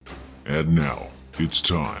And now, it's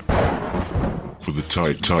time for the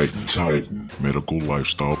Titan Medical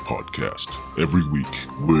Lifestyle Podcast. Every week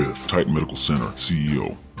with Titan Medical Center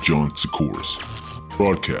CEO John Sikoris.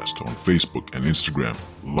 Broadcast on Facebook and Instagram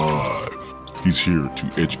live. He's here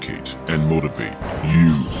to educate and motivate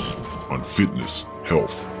you on fitness,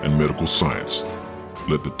 health, and medical science.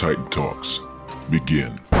 Let the Titan Talks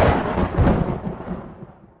begin.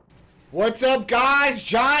 What's up, guys?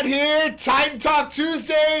 John here. Titan Talk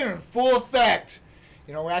Tuesday in full effect.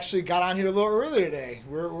 You know, we actually got on here a little early today.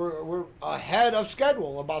 We're ahead of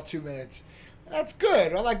schedule, about 2 minutes. That's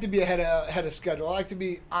good. I like to be ahead of schedule. I like to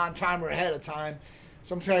be on time or ahead of time.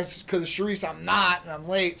 Sometimes because of Sharice, I'm not, and I'm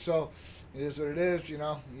late. So it is what it is. You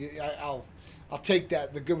know, I'll take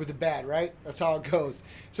that, the good with the bad, right? That's how it goes.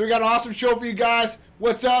 So we got an awesome show for you guys.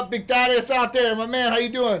 What's up, Big Thaddeus out there, my man? How you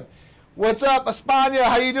doing? What's up, Espana?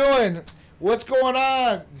 How you doing? What's going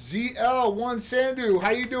on? ZL1 Sandu,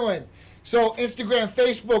 how you doing? So Instagram,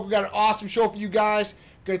 Facebook, we got an awesome show for you guys.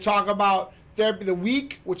 Going to talk about therapy of the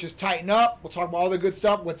week, which is Tighten Up. We'll talk about all the good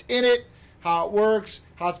stuff, what's in it, how it works,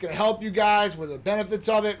 how it's going to help you guys, what are the benefits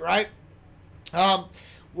of it, right?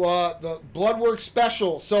 The blood work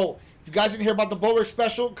special. So if you guys didn't hear about the blood work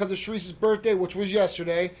special because of Sharice's birthday, which was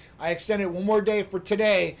yesterday, I extended one more day for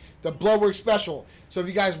today, the blood work special. So if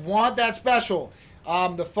you guys want that special,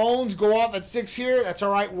 the phones go off at 6 here. That's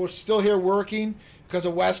all right. We're still here working because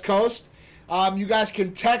of West Coast. You guys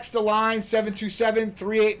can text the line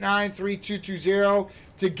 727-389-3220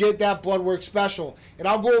 to get that blood work special. And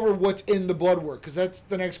I'll go over what's in the blood work because that's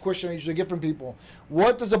the next question I usually get from people.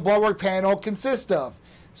 What does a blood work panel consist of?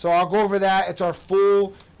 So I'll go over that. It's our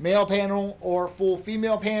full male panel or full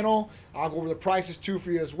female panel. I'll go over the prices too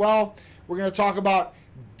for you as well. We're going to talk about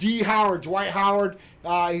D. Howard, Dwight Howard.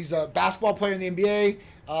 He's a basketball player in the NBA.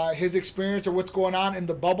 His experience or what's going on in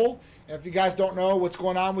the bubble. And if you guys don't know what's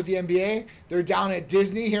going on with the NBA, they're down at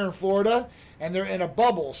Disney here in Florida, and they're in a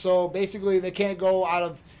bubble. So basically, they can't go out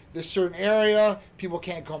of this certain area. People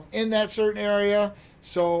can't come in that certain area.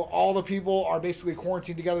 So all the people are basically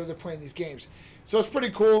quarantined together. They're playing these games. So it's pretty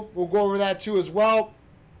cool. We'll go over that too as well.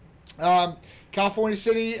 California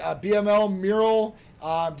City, BML mural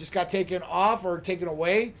just got taken off or taken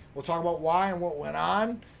away. We'll talk about why and what went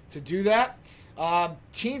on to do that.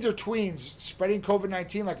 Teens or tweens spreading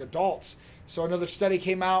COVID-19 like adults. So another study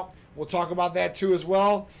came out. We'll talk about that too as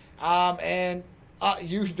well. The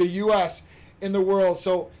U.S. in the world.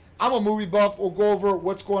 So I'm a movie buff. We'll go over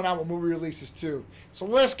what's going on with movie releases too. So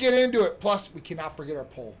let's get into it. Plus, we cannot forget our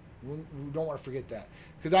poll. We don't want to forget that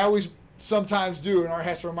because I always sometimes do, and Art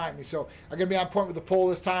has to remind me. So I'm going to be on point with the poll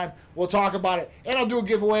this time. We'll talk about it. And I'll do a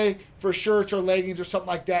giveaway for shirts or leggings or something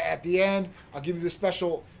like that at the end. I'll give you the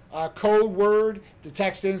special code word to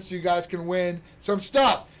text in so you guys can win some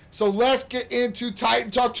stuff. So let's get into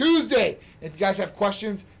Titan Talk Tuesday. If you guys have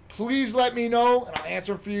questions, please let me know, and I'll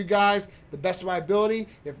answer them for you guys the best of my ability.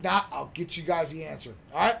 If not, I'll get you guys the answer.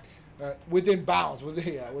 All right? Within bounds.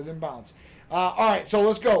 Within bounds. All right, so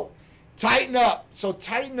let's go. Tighten Up. So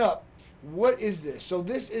Tighten Up. What is this? So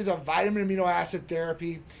this is a vitamin amino acid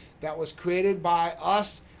therapy that was created by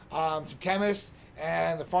us, some chemists,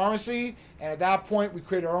 and the pharmacy. And at that point, we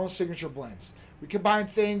created our own signature blends. We combine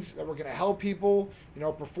things that were going to help people,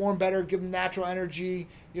 perform better, give them natural energy,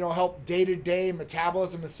 help day-to-day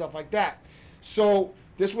metabolism and stuff like that. So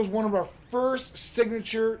this was one of our first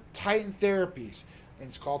signature Titan therapies. And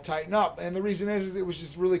it's called Tighten Up. And the reason is it was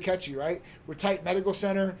just really catchy, right? We're Titan Medical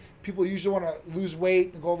Center. People usually want to lose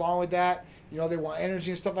weight and go along with that. They want energy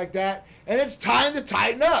and stuff like that. And it's time to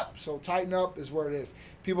tighten up. So Tighten Up is where it is.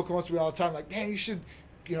 People come up to me all the time like, man, you should,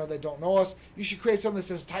 they don't know us. You should create something that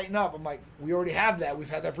says Tighten Up. I'm like, we already have that. We've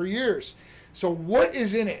had that for years. So what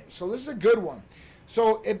is in it? So this is a good one.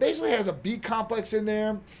 So it basically has a B complex in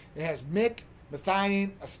there. It has MIC, methionine,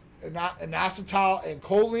 inositol, and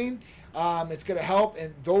choline. It's going to help,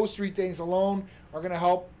 and those three things alone are going to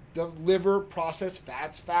help the liver process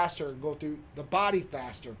fats faster and go through the body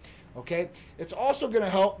faster. Okay, it's also going to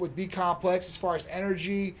help with B complex as far as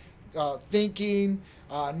energy, thinking,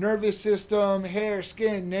 nervous system, hair,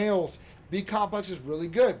 skin, nails. B complex is really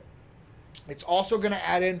good. It's also going to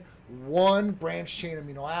add in one branch chain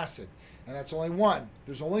amino acid, and that's only one.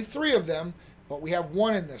 There's only 3 of them, but we have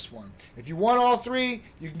 1 in this one. If you want all 3,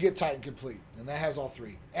 you can get Titan Complete, and that has all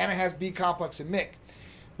 3. And it has B complex and MIC.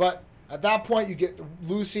 But at that point, you get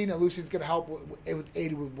leucine, and leucine's going to help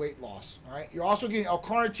aid with weight loss. All right. You're also getting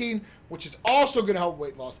L-carnitine, which is also going to help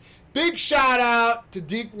weight loss. Big shout out to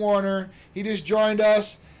Deke Warner. He just joined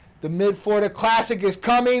us. The Mid-Florida Classic is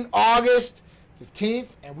coming August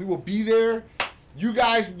 15th, and we will be there. You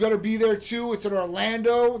guys better be there too. It's in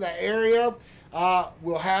Orlando, that area.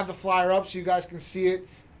 We'll have the flyer up so you guys can see it.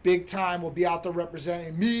 Big time. We'll be out there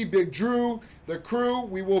representing me, Big Drew, the crew.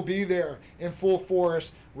 We will be there in full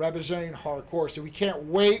force representing hardcore. So we can't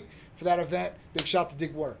wait for that event. Big shout out to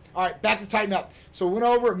Dig Water. All right, back to Tighten Up. So we went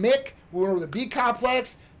over MIC, we went over the B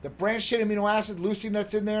complex, the branched chain amino acid, leucine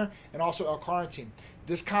that's in there, and also L-carnitine.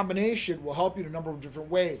 This combination will help you in a number of different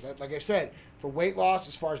ways. Like I said, for weight loss,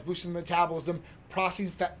 as far as boosting the metabolism,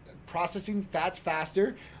 processing fats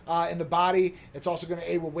faster in the body. It's also going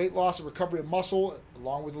to aid with weight loss and recovery of muscle,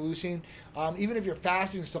 along with the leucine. Even if you're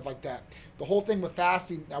fasting and stuff like that. The whole thing with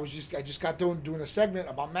fasting, I just got done doing a segment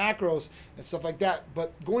about macros and stuff like that.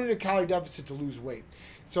 But going into calorie deficit to lose weight.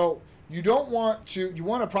 So you want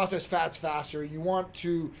to process fats faster. You want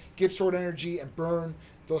to get stored energy and burn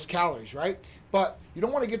those calories, right? But you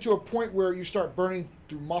don't want to get to a point where you start burning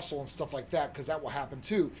through muscle and stuff like that, because that will happen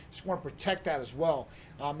too. You just want to protect that as well.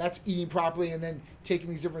 That's eating properly and then taking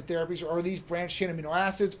these different therapies, or these branched chain amino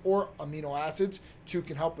acids or amino acids too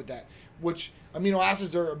can help with that. Which amino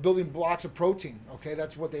acids are building blocks of protein, okay?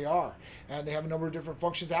 That's what they are. And they have a number of different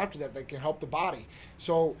functions after that can help the body.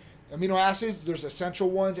 So amino acids, there's essential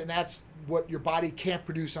ones, and that's what your body can't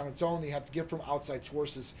produce on its own. You have to get from outside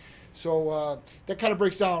sources. So that kind of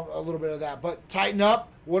breaks down a little bit of that. But Tighten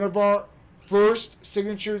Up, one of our first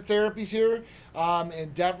signature therapies here,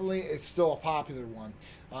 and definitely it's still a popular one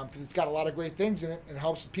because it's got a lot of great things in it and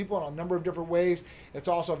helps people in a number of different ways. It's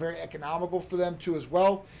also very economical for them too as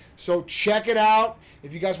well. So check it out.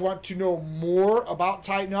 If you guys want to know more about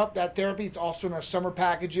Tighten Up, that therapy, it's also in our summer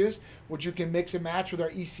packages, which you can mix and match with our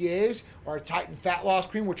ECAs or our Tighten Fat Loss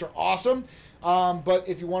Cream, which are awesome. But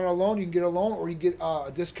if you want it alone, you can get it alone, or you can get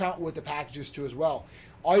a discount with the packages too as well.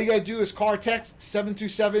 All you got to do is call or text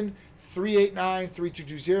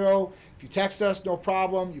 727-389-3220. If you text us, no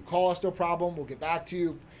problem. You call us, no problem. We'll get back to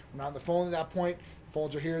you. We're not on the phone at that point.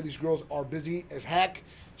 Phones are here. These girls are busy as heck.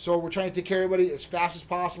 So we're trying to take care of everybody as fast as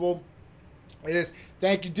possible. It is.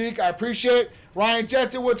 Thank you, Deke. I appreciate it. Ryan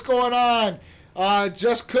Jensen, what's going on?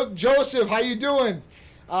 Just Cook Joseph, how you doing?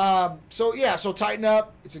 So Tighten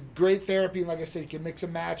Up. It's a great therapy. And like I said, you can mix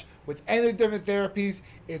and match with any of the different therapies.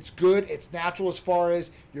 It's good. It's natural as far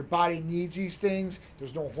as your body needs these things.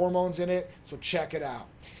 There's no hormones in it. So check it out.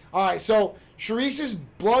 All right. So Sharice's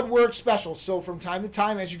blood work specials. So from time to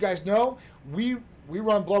time, as you guys know, we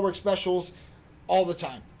run blood work specials all the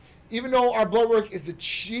time. Even though our blood work is the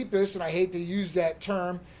cheapest, and I hate to use that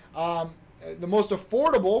term, the most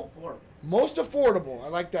affordable, I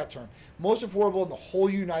like that term, most affordable in the whole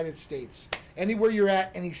United States. Anywhere you're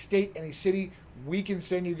at, any state, any city, we can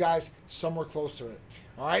send you guys somewhere close to it.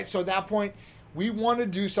 All right, so at that point, we want to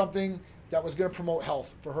do something that was going to promote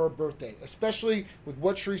health for her birthday, especially with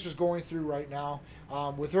what Sharice was going through right now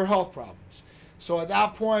with her health problems. So at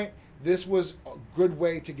that point, this was a good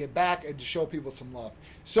way to get back and to show people some love.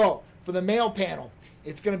 So for the male panel,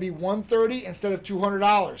 it's going to be $130 instead of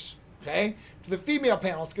 $200. Okay? For the female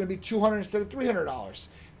panel, it's going to be $200 instead of $300.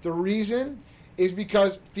 The reason is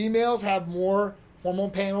because females have more hormone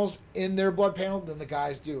panels in their blood panel than the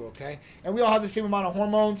guys do, okay? And we all have the same amount of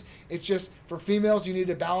hormones. It's just for females, you need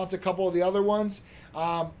to balance a couple of the other ones,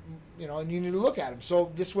 and you need to look at them.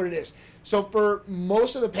 So this is what it is. So for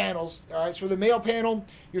most of the panels, all right, so for the male panel,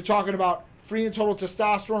 you're talking about free and total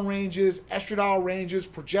testosterone ranges, estradiol ranges,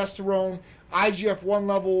 progesterone, IGF-1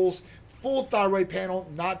 levels, full thyroid panel,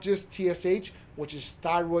 not just TSH, which is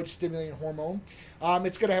thyroid stimulating hormone.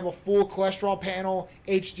 It's going to have a full cholesterol panel,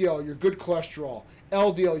 HDL, your good cholesterol,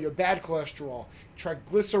 LDL, your bad cholesterol,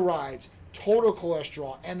 triglycerides, total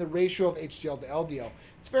cholesterol, and the ratio of HDL to LDL.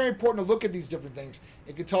 It's very important to look at these different things.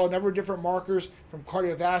 It can tell a number of different markers from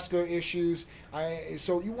cardiovascular issues.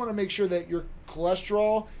 So you want to make sure that your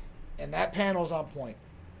cholesterol and that panel is on point.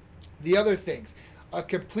 The other things, a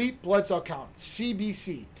complete blood cell count,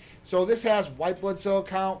 CBC. So this has white blood cell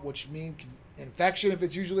count, which means infection if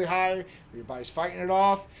it's usually higher, or your body's fighting it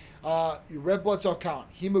off. Your red blood cell count,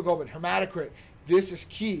 hemoglobin, hematocrit. This is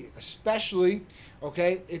key, especially,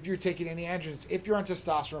 okay, if you're taking any androgens, if you're on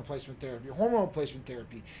testosterone replacement therapy, hormone replacement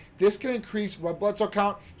therapy. This can increase red blood cell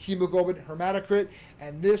count, hemoglobin, hematocrit,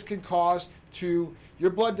 and this can cause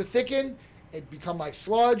your blood to thicken, it become like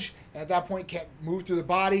sludge, and at that point can't move through the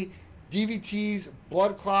body. DVTs,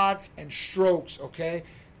 blood clots, and strokes, okay?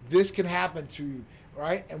 This can happen to you,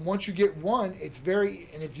 right? And once you get one, and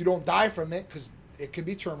if you don't die from it, because it can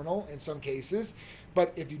be terminal in some cases,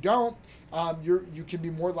 but if you don't, you can be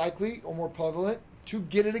more likely or more prevalent to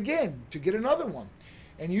get it again, to get another one.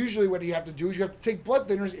 And usually what you have to do is you have to take blood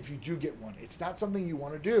thinners if you do get one. It's not something you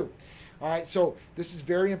want to do. All right, so this is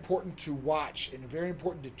very important to watch and very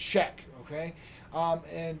important to check, okay?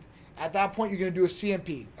 And at that point, you're going to do a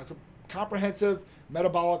CMP, a comprehensive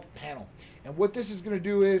metabolic panel. And what this is going to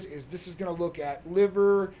do is this is going to look at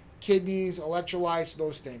liver, kidneys, electrolytes,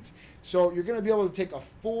 those things. So you're going to be able to take a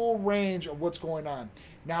full range of what's going on.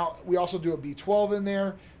 Now, we also do a B12 in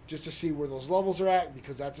there just to see where those levels are at,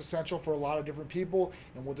 because that's essential for a lot of different people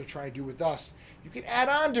and what they're trying to do with us. You can add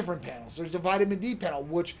on different panels. There's the vitamin D panel,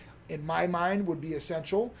 which in my mind would be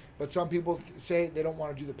essential, but some people say they don't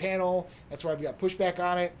want to do the panel. That's why I've got pushback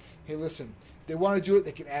on it. Hey, listen, if they want to do it,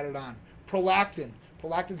 they can add it on. Prolactin.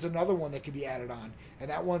 Prolactin's another one that can be added on, and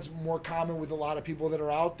that one's more common with a lot of people that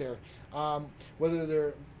are out there. Whether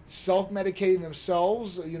they're self-medicating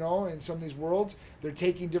themselves, in some of these worlds, they're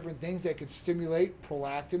taking different things that could stimulate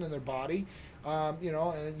prolactin in their body, and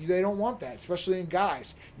they don't want that, especially in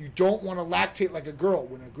guys. You don't want to lactate like a girl.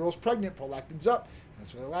 When a girl's pregnant, prolactin's up.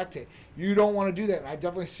 That's why they lactate. You don't want to do that, and I've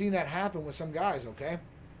definitely seen that happen with some guys, okay?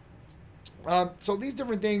 So these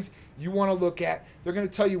different things you want to look at, they're going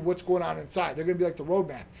to tell you what's going on inside. They're going to be like the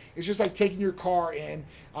roadmap. It's just like taking your car in.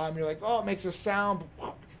 You're like, oh, it makes a sound.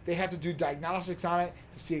 They have to do diagnostics on it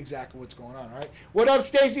to see exactly what's going on, all right? What up,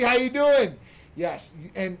 Stacy? How you doing? Yes,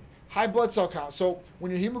 and high blood cell count. So when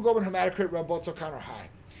your hemoglobin, hematocrit, red blood cell count are high,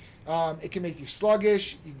 it can make you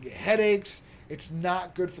sluggish. You can get headaches. It's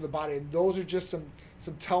not good for the body, and those are just some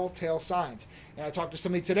telltale signs. And I talked to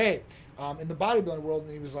somebody today in the bodybuilding world,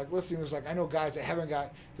 and he was like, listen, I know guys that haven't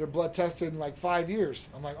got their blood tested in like 5 years.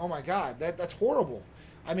 I'm like, oh my God, that's horrible.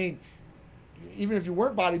 I mean, even if you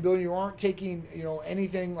weren't bodybuilding, you aren't taking,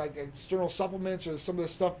 anything like external supplements or some of the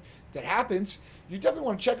stuff that happens, you definitely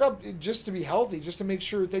want to check up just to be healthy, just to make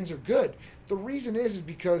sure things are good. The reason is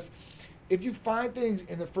because if you find things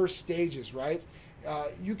in the first stages, right,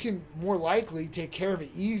 you can more likely take care of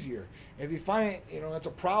it easier. If you find it, that's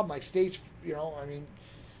a problem, like stage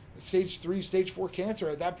 3, stage 4 cancer,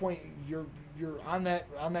 at that point you're on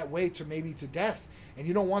that way to maybe to death, and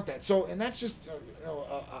you don't want that. So, and that's just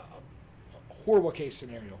a horrible case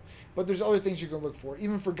scenario. But there's other things you can look for,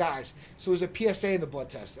 even for guys. So there's a PSA in the blood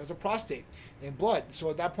test. That's a prostate in blood.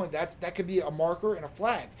 So at that point, that could be a marker and a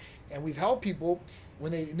flag. And we've helped people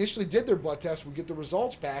when they initially did their blood test, we get the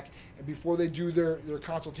results back, and before they do their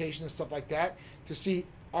consultation and stuff like that, to see,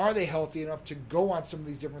 are they healthy enough to go on some of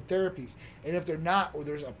these different therapies? And if they're not, or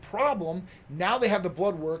there's a problem, now they have the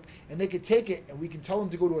blood work, and they can take it, and we can tell them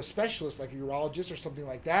to go to a specialist, like a urologist or something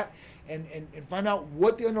like that, and find out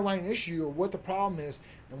what the underlying issue or what the problem is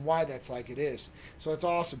and why that's like it is. So it's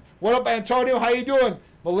awesome. What up, Antonio? How you doing?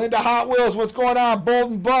 Melinda Hot Wheels, what's going on? Bold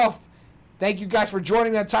and Buff. Thank you guys for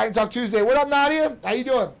joining me on Titan Talk Tuesday. What up, Nadia? How you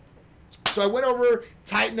doing? So I went over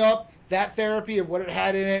Tighten Up, that therapy and what it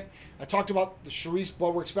had in it. I talked about the Charisse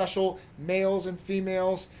Bloodwork Special, males and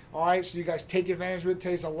females. All right, so you guys take advantage of it.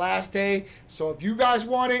 Today's the last day. So if you guys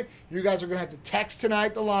want it, you guys are going to have to text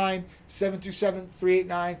tonight the line,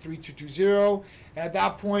 727-389-3220. And at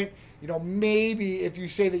that point, maybe if you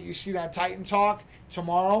say that you see it on Titan Talk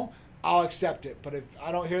tomorrow, I'll accept it. But if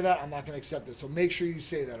I don't hear that, I'm not going to accept it. So make sure you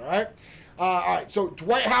say that, all right? All right, so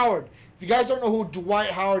Dwight Howard. If you guys don't know who Dwight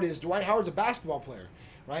Howard is, Dwight Howard's a basketball player,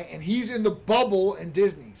 right? And he's in the bubble in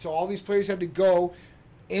Disney. So all these players had to go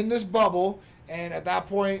in this bubble, and at that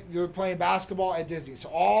point, they're playing basketball at Disney. So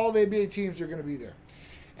all the NBA teams are going to be there.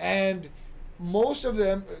 And most of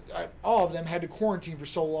them, all of them, had to quarantine for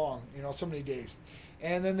so long, so many days.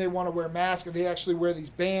 And then they want to wear masks, and they actually wear these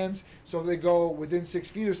bands. So if they go within 6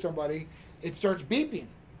 feet of somebody, it starts beeping.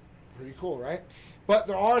 Pretty cool, right? But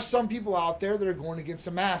there are some people out there that are going against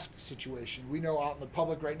the mask situation. We know out in the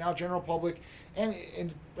public right now, general public, and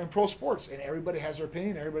pro sports, and everybody has their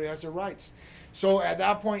opinion, everybody has their rights. So at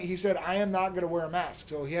that point, he said, I am not going to wear a mask.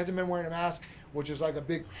 So he hasn't been wearing a mask, which is like a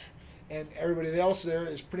big, and everybody else there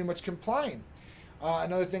is pretty much complying.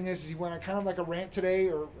 Another thing is he went on kind of like a rant today,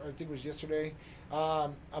 or I think it was yesterday,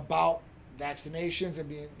 about vaccinations and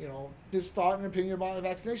being, his thought and opinion about the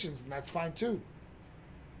vaccinations, and that's fine too.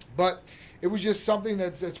 But it was just something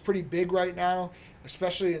that's pretty big right now,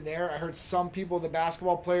 especially in there. I heard some people, the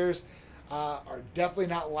basketball players, are definitely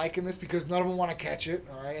not liking this because none of them want to catch it,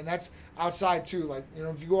 all right? And that's outside too. Like,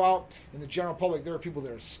 if you go out in the general public, there are people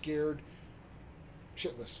that are scared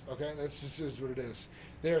shitless, okay? That's just is what it is.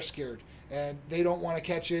 They're scared, and they don't want to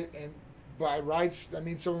catch it. And by rights, that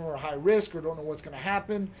means some of them are high risk or don't know what's going to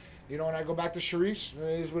happen. And I go back to Charisse,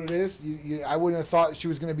 it is what it is. I wouldn't have thought she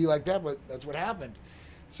was going to be like that, but that's what happened.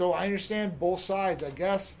 So I understand both sides, I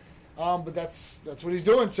guess, but that's what he's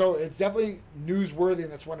doing. So it's definitely newsworthy,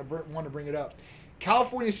 and that's why I want to bring it up.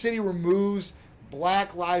 California City removes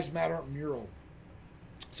Black Lives Matter mural.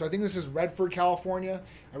 So I think this is Redford, California.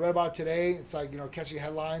 I read about it today. It's like, catchy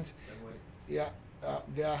headlines. Redwood.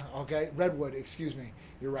 Yeah, okay. Redwood, excuse me.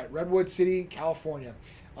 You're right. Redwood City, California.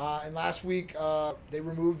 And last week, they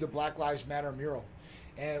removed the Black Lives Matter mural.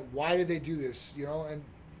 And why did they do this? And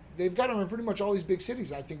they've got them in pretty much all these big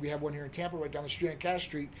cities. I think we have one here in Tampa, right down the street on Cass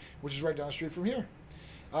Street, which is right down the street from here.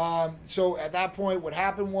 So at that point, what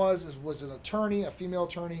happened was an attorney, a female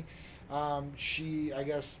attorney. She, I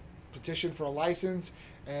guess, petitioned for a license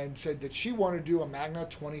and said that she wanted to do a Magna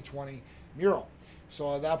 2020 mural.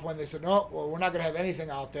 So at that point, they said, no, well, we're not going to have anything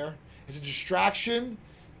out there. It's a distraction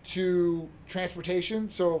to transportation,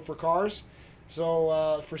 so for cars,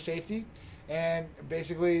 so for safety. And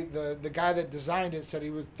basically, the guy that designed it said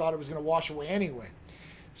he thought it was going to wash away anyway.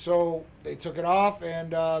 So they took it off,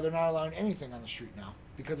 and they're not allowing anything on the street now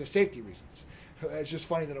because of safety reasons. It's just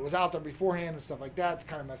funny that it was out there beforehand and stuff like that. It's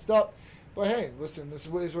kind of messed up. But hey, listen, this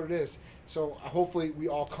is what it is. So hopefully we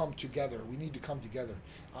all come together. We need to come together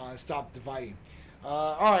and stop dividing.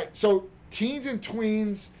 All right, so teens and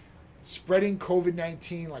tweens spreading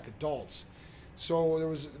COVID-19 like adults. So there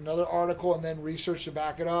was another article and then research to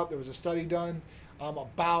back it up. There was a study done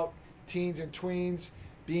about teens and tweens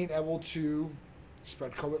being able to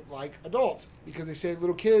spread COVID like adults because they say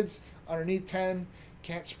little kids underneath 10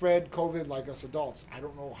 can't spread COVID like us adults. I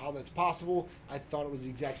don't know how that's possible. I thought it was the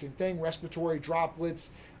exact same thing. Respiratory droplets,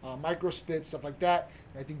 microspit, stuff like that.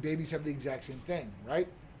 And I think babies have the exact same thing, right?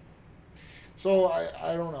 So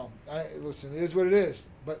I don't know. Listen, it is what it is.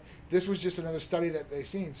 But this was just another study that they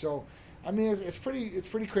seen. So I mean, it's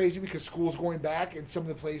pretty crazy because school's going back in some of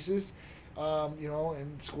the places,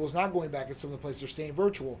 and school's not going back in some of the places. They're staying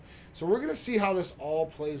virtual. So we're gonna see how this all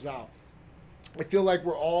plays out. I feel like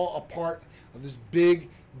we're all a part of this big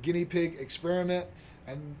guinea pig experiment,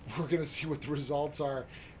 and we're gonna see what the results are.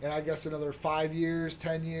 And I guess another 5 years,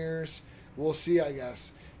 10 years, we'll see. I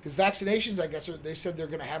guess because vaccinations, I guess they said they're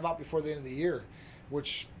gonna have out before the end of the year,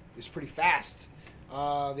 which is pretty fast.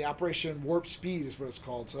 The Operation Warp Speed is what it's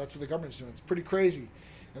called. So that's what the government's doing. It's pretty crazy.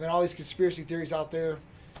 And then all these conspiracy theories out there,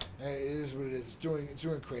 it is what it is. It's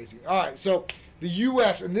doing crazy. All right, so the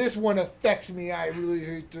U.S., and this one affects me. I really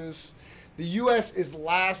hate this. The U.S. is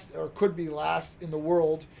last, or could be last, in the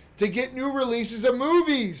world to get new releases of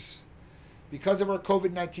movies. Because of our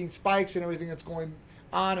COVID-19 spikes and everything that's going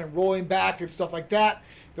on and rolling back and stuff like that,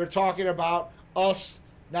 they're talking about us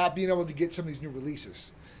not being able to get some of these new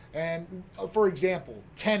releases. And for example,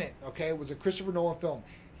 Tenet, okay, was a Christopher Nolan film.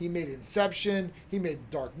 He made Inception. He made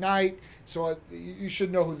The Dark Knight. So you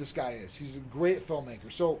should know who this guy is. He's a great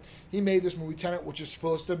filmmaker. So he made this movie Tenet, which is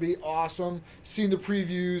supposed to be awesome. Seen the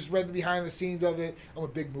previews, read the behind the scenes of it. I'm a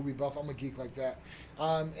big movie buff. I'm a geek like that.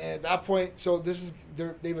 And at that point, so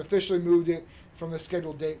they've officially moved it from the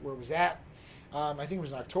scheduled date where it was at. I think it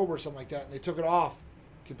was in October or something like that, and they took it off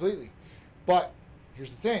completely. But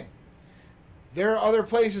here's the thing. There are other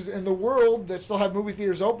places in the world that still have movie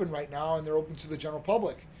theaters open right now, and they're open to the general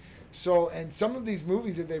public. So, and some of these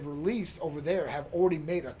movies that they've released over there have already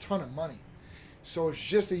made a ton of money. So it's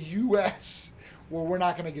just a U.S. where we're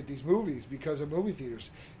not going to get these movies because of movie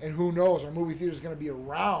theaters. And who knows, our movie theater is going to be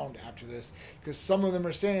around after this because some of them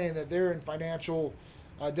are saying that they're in financial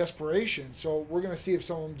desperation. So we're going to see if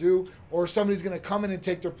some of them do, or somebody's going to come in and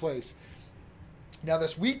take their place. Now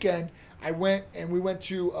this weekend, we went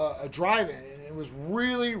to a drive-in, and it was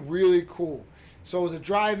really, really cool. So it was a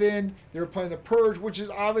drive-in. They were playing The Purge, which is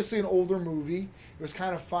obviously an older movie. It was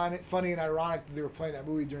kind of funny and ironic that they were playing that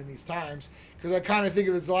movie during these times, because I kind of think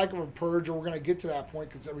of it as like a purge, or we're going to get to that point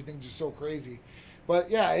because everything's just so crazy. But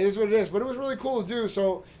yeah, it is what it is. But it was really cool to do.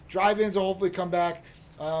 So drive-ins will hopefully come back.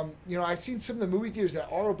 I've seen some of the movie theaters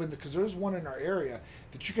that are open because there's one in our area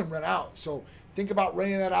that you can rent out. So think about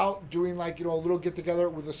renting that out, doing a little get-together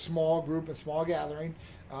with a small group and small gathering,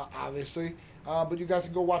 obviously. But you guys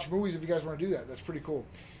can go watch movies if you guys want to do that. That's pretty cool.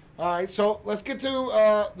 All right, so let's get to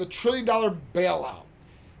the $1 trillion bailout.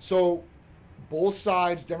 So both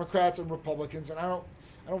sides, Democrats and Republicans, and I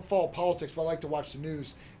don't follow politics, but I like to watch the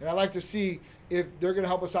news. And I like to see if they're going to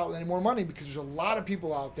help us out with any more money, because there's a lot of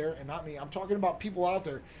people out there, and not me, I'm talking about people out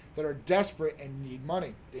there that are desperate and need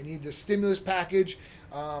money. They need the stimulus package,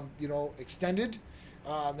 extended.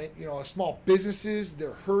 Small businesses,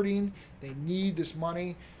 they're hurting. They need this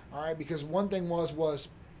money, all right? Because one thing was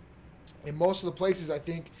in most of the places, I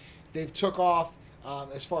think they've took off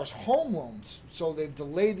as far as home loans. So they've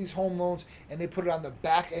delayed these home loans, and they put it on the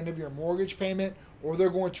back end of your mortgage payment, or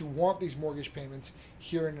they're going to want these mortgage payments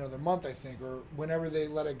here in another month, I think, or whenever they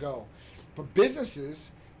let it go. But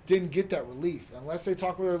businesses didn't get that relief. Unless they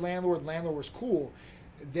talked with their landlord was cool,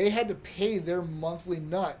 they had to pay their monthly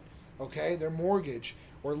nut, okay, their mortgage,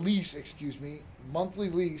 or lease,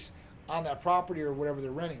 monthly lease on that property or whatever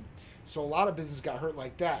they're renting. So a lot of businesses got hurt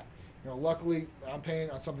like that. Luckily, I'm paying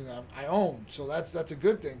on something that I own, so that's a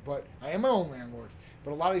good thing. But I am my own landlord.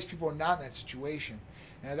 But a lot of these people are not in that situation,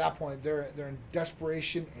 and at that point, they're in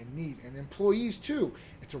desperation and need. And employees too.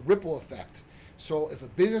 It's a ripple effect. So if a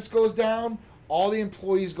business goes down, all the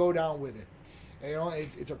employees go down with it. And,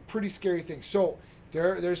 it's a pretty scary thing. So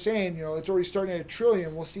they're saying, it's already starting at $1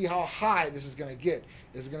 trillion. We'll see how high this is going to get.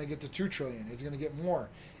 Is it going to get to $2 trillion? Is it going to get more?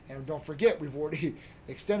 And don't forget, we've already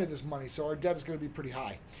extended this money, so our debt is going to be pretty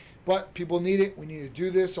high. But people need it. We need to do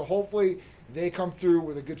this. So hopefully they come through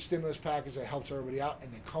with a good stimulus package that helps everybody out,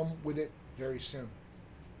 and they come with it very soon.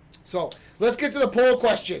 So let's get to the poll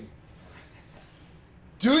question.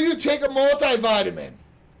 Do you take a multivitamin?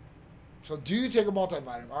 So do you take a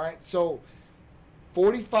multivitamin? All right. So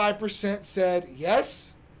 45% said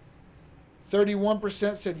yes.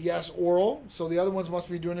 31% said yes, oral. So the other ones must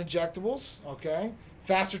be doing injectables. Okay.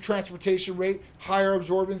 Faster transportation rate, higher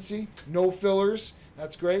absorbency, no fillers.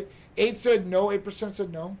 That's great. 8 said no. 8%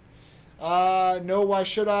 said no. No, why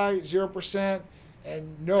should I? 0%.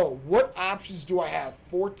 And no, what options do I have?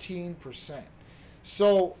 14%.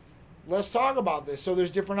 So let's talk about this. So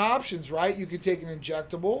there's different options, right? You can take an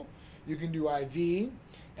injectable, you can do IV,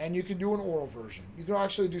 and you can do an oral version. You can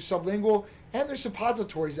actually do sublingual, and there's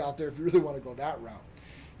suppositories out there if you really want to go that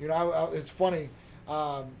route. It's funny.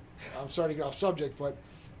 I'm sorry to get off subject, but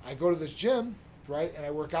I go to this gym, right, and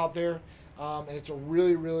I work out there, and it's a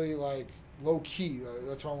really, really low key.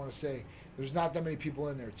 That's what I want to say. There's not that many people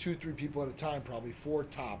in there, 2-3 people at a time, probably 4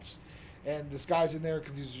 tops. And this guy's in there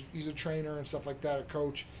because he's a trainer and stuff like that, a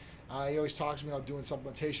coach. He always talks to me about doing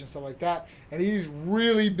supplementation and stuff like that. And he's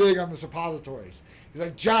really big on the suppositories. He's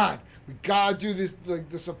like, John, we got to do this,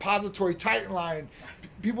 the suppository Titan line.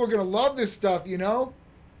 People are going to love this stuff,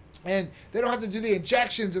 And they don't have to do the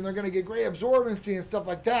injections, and they're going to get great absorbency and stuff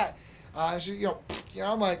like that.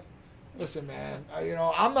 I'm like, listen, man,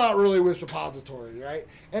 I'm not really with suppositories, right?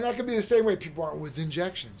 And that could be the same way people aren't with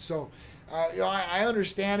injections. So, I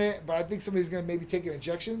understand it, but I think somebody's going to maybe take an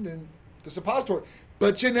injection than the suppository.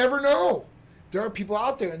 But you never know. There are people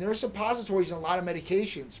out there, and there are suppositories and a lot of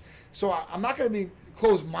medications. So I'm not going to be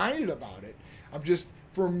closed-minded about it.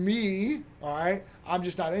 For me, all right, I'm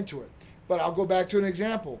just not into it. But I'll go back to an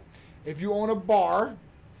example. If you own a bar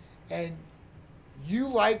and you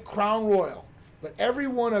like Crown Royal, but every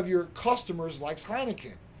one of your customers likes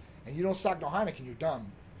Heineken, and you don't stock no Heineken, you're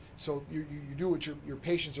dumb. So you do what your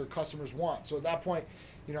patients or customers want. So at that point,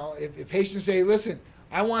 if patients say, listen,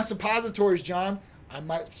 I want suppositories, John, I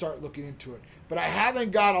might start looking into it. But I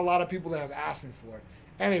haven't got a lot of people that have asked me for it.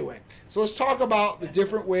 Anyway, so let's talk about the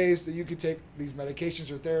different ways that you can take these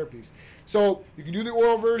medications or therapies. So you can do the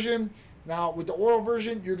oral version. Now, with the oral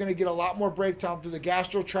version, you're going to get a lot more breakdown through the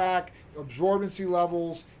gastro tract, absorbency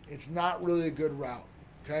levels. It's not really a good route,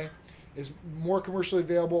 okay? It's more commercially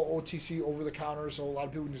available, OTC, over-the-counter, so a lot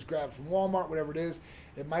of people can just grab it from Walmart, whatever it is.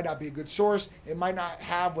 It might not be a good source. It might not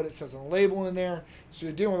have what it says on the label in there, so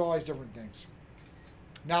you're dealing with all these different things.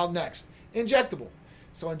 Now, next, injectable.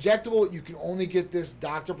 So injectable, you can only get this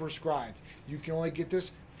doctor prescribed. You can only get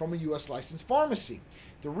this from a U.S. licensed pharmacy.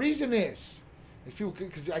 The reason is people,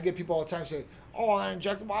 because I get people all the time say, oh, that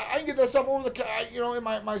injectable, I can get that stuff over the, in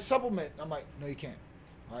my supplement. I'm like, no, you can't.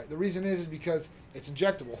 All right. The reason is because it's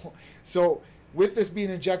injectable. So with this being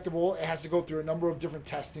injectable, it has to go through a number of different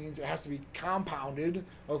testings. It has to be compounded,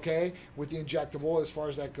 okay, with the injectable as far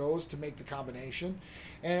as that goes to make the combination.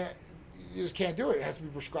 And you just can't do it. It has to be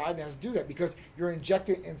prescribed. It has to do that because you're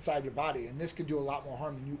injecting inside your body, and this could do a lot more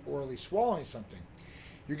harm than you orally swallowing something.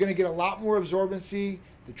 You're going to get a lot more absorbency.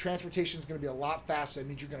 The transportation is going to be a lot faster. That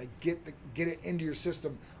means you're going to get it into your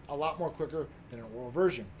system a lot more quicker than an oral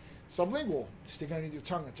version. Sublingual, stick underneath your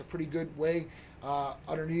tongue. That's a pretty good way.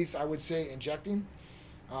 Underneath, I would say injecting.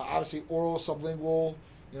 Obviously, oral, sublingual,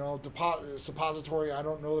 suppository. I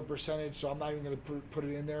don't know the percentage, so I'm not even going to put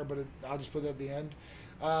it in there, but I'll just put it at the end.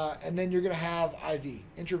 And then you're going to have IV,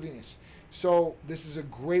 intravenous. So this is a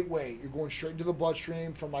great way. You're going straight into the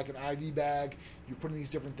bloodstream from like an IV bag. You're putting these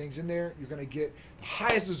different things in there. You're going to get the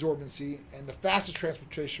highest absorbency and the fastest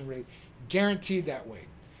transportation rate, guaranteed that way.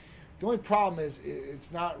 The only problem is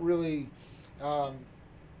it's not really for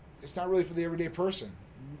the everyday person.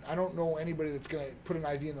 I don't know anybody that's going to put an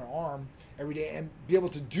IV in their arm every day and be able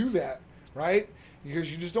to do that, right?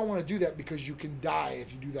 Because you just don't want to do that because you can die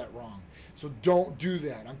if you do that wrong. So don't do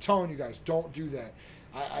that. I'm telling you guys, don't do that.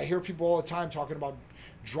 I hear people all the time talking about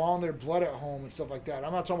drawing their blood at home and stuff like that.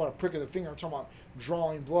 I'm not talking about a prick of the finger. I'm talking about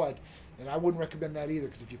drawing blood. And I wouldn't recommend that either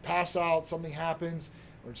because if you pass out, something happens,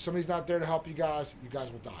 or somebody's not there to help you guys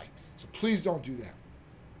will die. So please don't do that.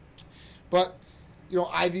 But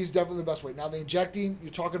IV is definitely the best way. Now, the injecting,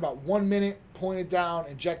 you're talking about 1 minute, pulling it down,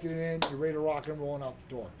 injecting it in, you're ready to rock and rolling out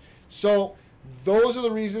the door. So those are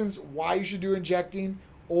the reasons why you should do injecting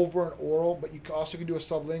over an oral, but you also can do a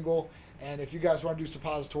sublingual. And if you guys want to do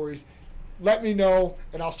suppositories, let me know,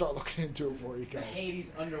 and I'll start looking into it for you guys. The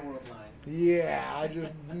Hades underworld line. Yeah,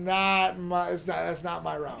 that's not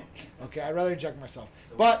my route. Okay, I'd rather inject myself.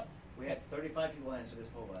 So but we had 35 people answer this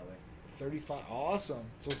poll, by the way. 35, awesome.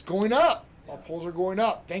 So it's going up. Our polls are going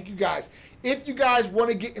up. Thank you guys. If you guys want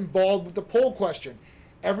to get involved with the poll question,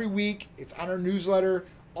 every week it's on our newsletter.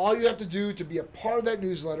 All you have to do to be a part of that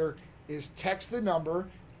newsletter is text the number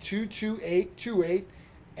 22828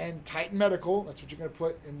 and Titan Medical. That's what you're going to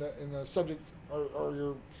put in the subject or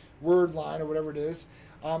your word line or whatever it is.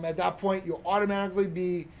 At that point, you'll automatically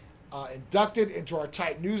be inducted into our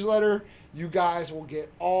Titan newsletter. You guys will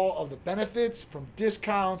get all of the benefits from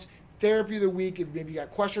discounts, therapy of the week, if maybe you got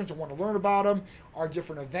questions or want to learn about them, our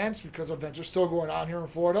different events, because events are still going on here in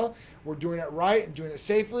Florida. We're doing it right and doing it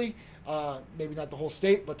safely. Maybe not the whole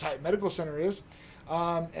state, but Titan Medical Center is.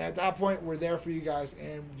 And at that point, we're there for you guys.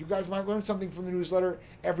 And you guys might learn something from the newsletter.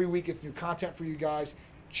 Every week, it's new content for you guys.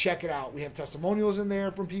 Check it out. We have testimonials in there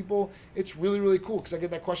from people. It's really, really cool because I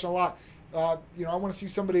get that question a lot. I want to see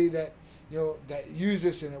somebody that, that uses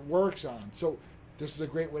this and it works on. So this is a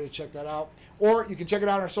great way to check that out. Or you can check it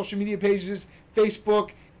out on our social media pages,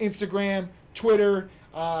 Facebook, Instagram, Twitter.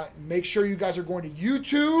 Make sure you guys are going to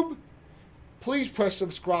YouTube. Please press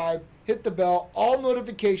subscribe, hit the bell, all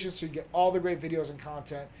notifications so you get all the great videos and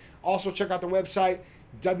content. Also, check out the website,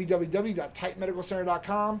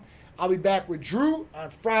 www.titanmedicalcenter.com. I'll be back with Drew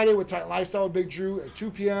on Friday with Titan Lifestyle with Big Drew at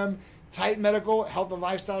 2 p.m. Titan Medical Health and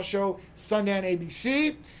Lifestyle Show, Sunday on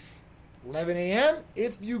ABC. 11 a.m.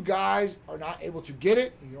 If you guys are not able to get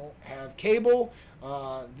it, you don't have cable,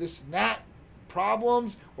 this and that,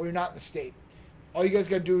 problems, or you're not in the state, all you guys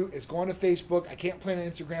got to do is go onto Facebook. I can't play it on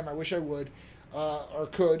Instagram. I wish I would or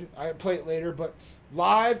could. I play it later, but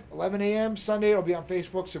live, 11 a.m. Sunday, it'll be on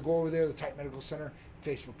Facebook, so go over there, the Titan Medical Center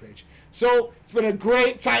Facebook page. So it's been a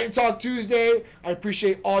great Titan Talk Tuesday. I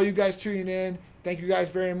appreciate all you guys tuning in. Thank you guys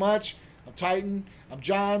very much. I'm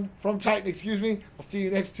John from Titan, excuse me. I'll see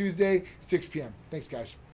you next Tuesday, 6 p.m. Thanks,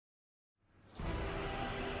 guys.